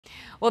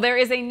Well, there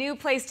is a new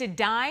place to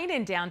dine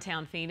in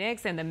downtown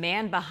Phoenix, and the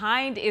man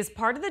behind is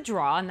part of the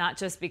draw, not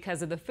just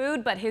because of the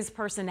food, but his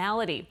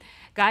personality.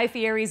 Guy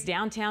Fieri's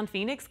downtown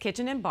Phoenix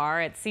Kitchen and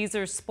Bar at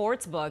Caesars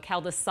Sportsbook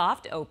held a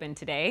soft open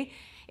today.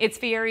 It's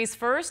Fieri's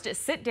first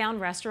sit-down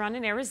restaurant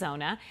in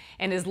Arizona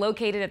and is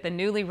located at the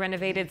newly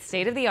renovated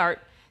state-of-the-art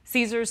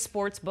Caesars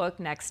Sportsbook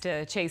next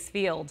to Chase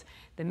Field.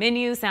 The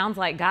menu sounds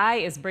like Guy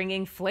is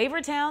bringing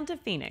Flavortown to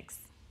Phoenix.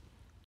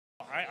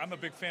 I'm a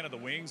big fan of the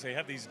wings. They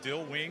have these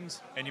dill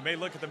wings, and you may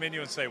look at the menu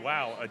and say,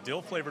 wow, a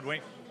dill-flavored wing.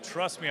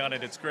 Trust me on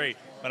it, it's great.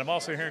 But I'm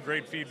also hearing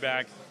great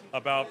feedback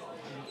about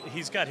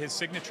he's got his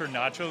signature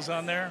nachos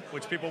on there,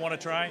 which people want to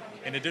try.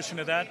 In addition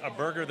to that, a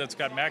burger that's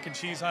got mac and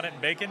cheese on it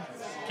and bacon.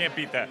 Can't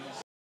beat that.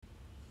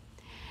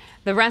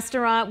 The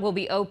restaurant will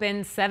be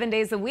open 7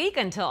 days a week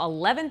until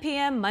 11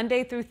 p.m.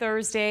 Monday through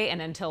Thursday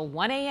and until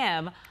 1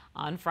 a.m.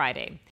 on Friday.